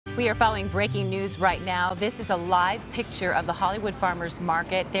We are following breaking news right now. This is a live picture of the Hollywood Farmers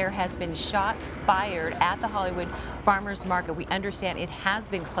Market. There has been shots fired at the Hollywood Farmers Market. We understand it has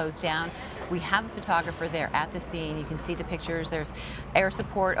been closed down. We have a photographer there at the scene. You can see the pictures. There's air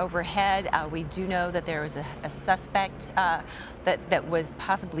support overhead. We do know that there was a suspect that was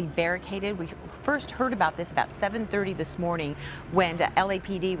possibly barricaded. We first heard about this about 7:30 this morning when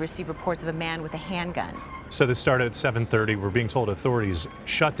LAPD received reports of a man with a handgun. So this started at 7:30. We're being told authorities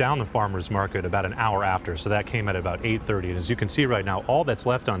shut down the farmers market about an hour after. So that came at about 8:30. And as you can see right now, all that's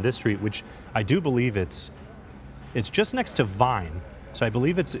left on this street, which I do believe it's just next to Vine. So I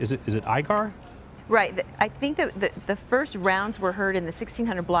believe is it Igar? Right. I think that the first rounds were heard in the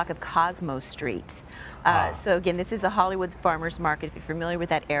 1600 block of Cosmo Street. So again, this is the Hollywood Farmers Market. If you're familiar with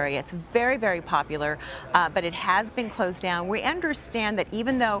that area, it's very, very popular, but it has been closed down. We understand that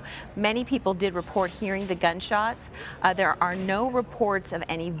even though many people did report hearing the gunshots, there are no reports of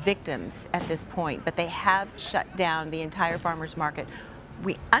any victims at this point, but they have shut down the entire farmers market.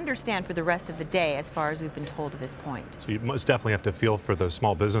 We understand for the rest of the day, as far as we've been told at this point. So you most definitely have to feel for those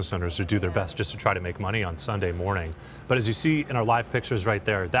small business owners who do their best just to try to make money on Sunday morning. But as you see in our live pictures right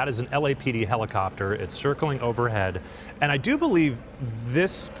there, that is an LAPD helicopter. It's circling overhead. And I do believe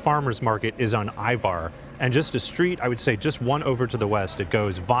this farmers market is on Ivar. And just a street, I would say just one over to the west. It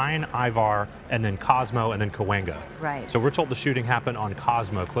goes Vine, Ivar, and then Cosmo, and then Cahuenga. Right. So we're told the shooting happened on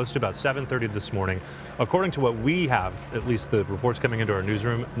Cosmo close to about 7:30 this morning. According to what we have, at least the reports coming into our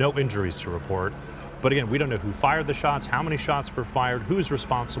newsroom, no injuries to report. But again, we don't know who fired the shots, how many shots were fired, who's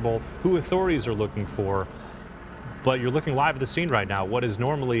responsible, who authorities are looking for. But you're looking live at the scene right now. What is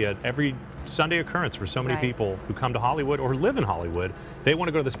normally an every Sunday occurrence for so many people who come to Hollywood or live in Hollywood. They want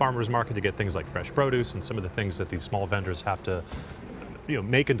to go to this farmer's market to get things like fresh produce and some of the things that these small vendors have to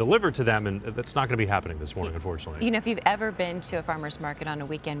make and deliver to them, and that's not going to be happening this morning, unfortunately. You know, if you've ever been to a farmer's market on a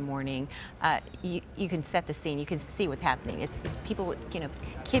weekend morning, you can set the scene. You can see what's happening. It's people with,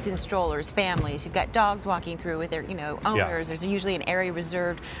 kids in strollers, families. You've got dogs walking through with their, owners. Yeah. There's usually an area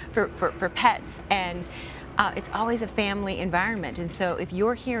reserved for pets, and it's always a family environment. And so if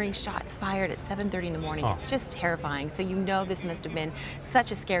you're hearing shots fired at 7:30 in the morning, it's just terrifying. So this must have been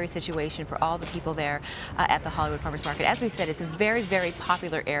such a scary situation for all the people there at the Hollywood Farmers Market. As we said, it's a very, very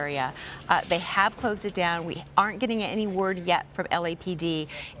popular area. They have closed it down. We aren't getting any word yet from LAPD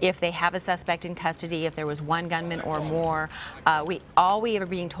if they have a suspect in custody, if there was one gunman or more. All we are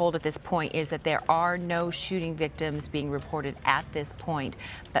being told at this point is that there are no shooting victims being reported at this point,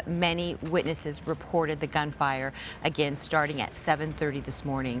 but many witnesses reported the gunfire, again, starting at 7:30 this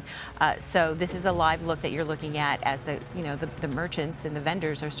morning. So this is a live look that you're looking at as the merchants and the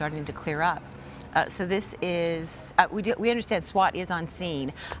vendors are starting to clear up. So this is, we understand SWAT is on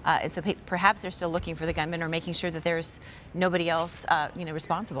scene, and so perhaps they're still looking for the gunman or making sure that there's nobody else,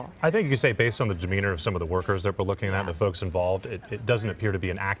 responsible. I think you could say, based on the demeanor of some of the workers that we're looking at, the folks involved, it doesn't appear to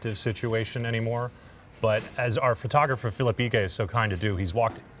be an active situation anymore. But as our photographer, Philip Ige, is so kind to do, he's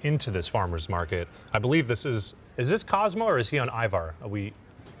walked into this farmer's market. I believe this is this Cosmo or is he on Ivar? Are we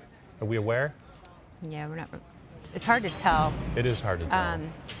aware? Yeah, we're not, it's hard to tell. It is hard to tell.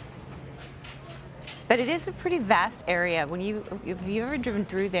 But it is a pretty vast area. If you've ever driven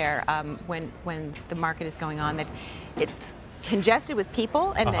through there when the market is going on, that it's congested with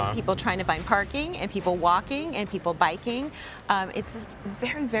people, and then people trying to find parking, and people walking, and people biking. It's a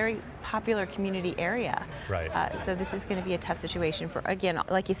very, very popular community area. Right. So this is going to be a tough situation for, again,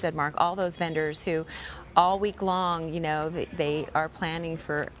 like you said, Mark, all those vendors who all week long, they are planning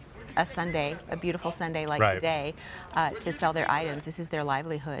for a Sunday, a beautiful Sunday like today, to sell their items. This is their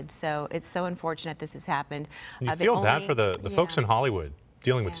livelihood. So it's so unfortunate that this has happened. You feel bad for the folks in Hollywood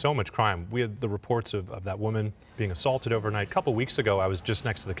dealing with so much crime. We had the reports of that woman being assaulted overnight. A couple weeks ago, I was just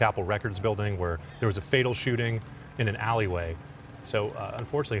next to the Capitol Records building where there was a fatal shooting in an alleyway. So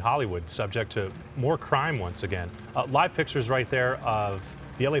unfortunately, Hollywood subject to more crime once again. Live pictures right there of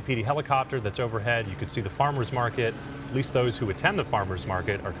the LAPD helicopter that's overhead. You can see the farmers market. At least those who attend the farmers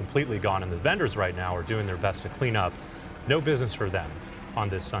market are completely gone, and the vendors right now are doing their best to clean up. No business for them on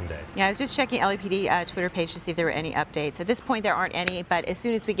this Sunday. Yeah, I was just checking LAPD Twitter page to see if there were any updates. At this point, there aren't any, but as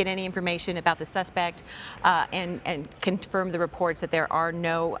soon as we get any information about the suspect and confirm the reports that there are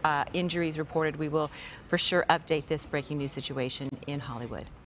no injuries reported, we will for sure update this breaking news situation in Hollywood.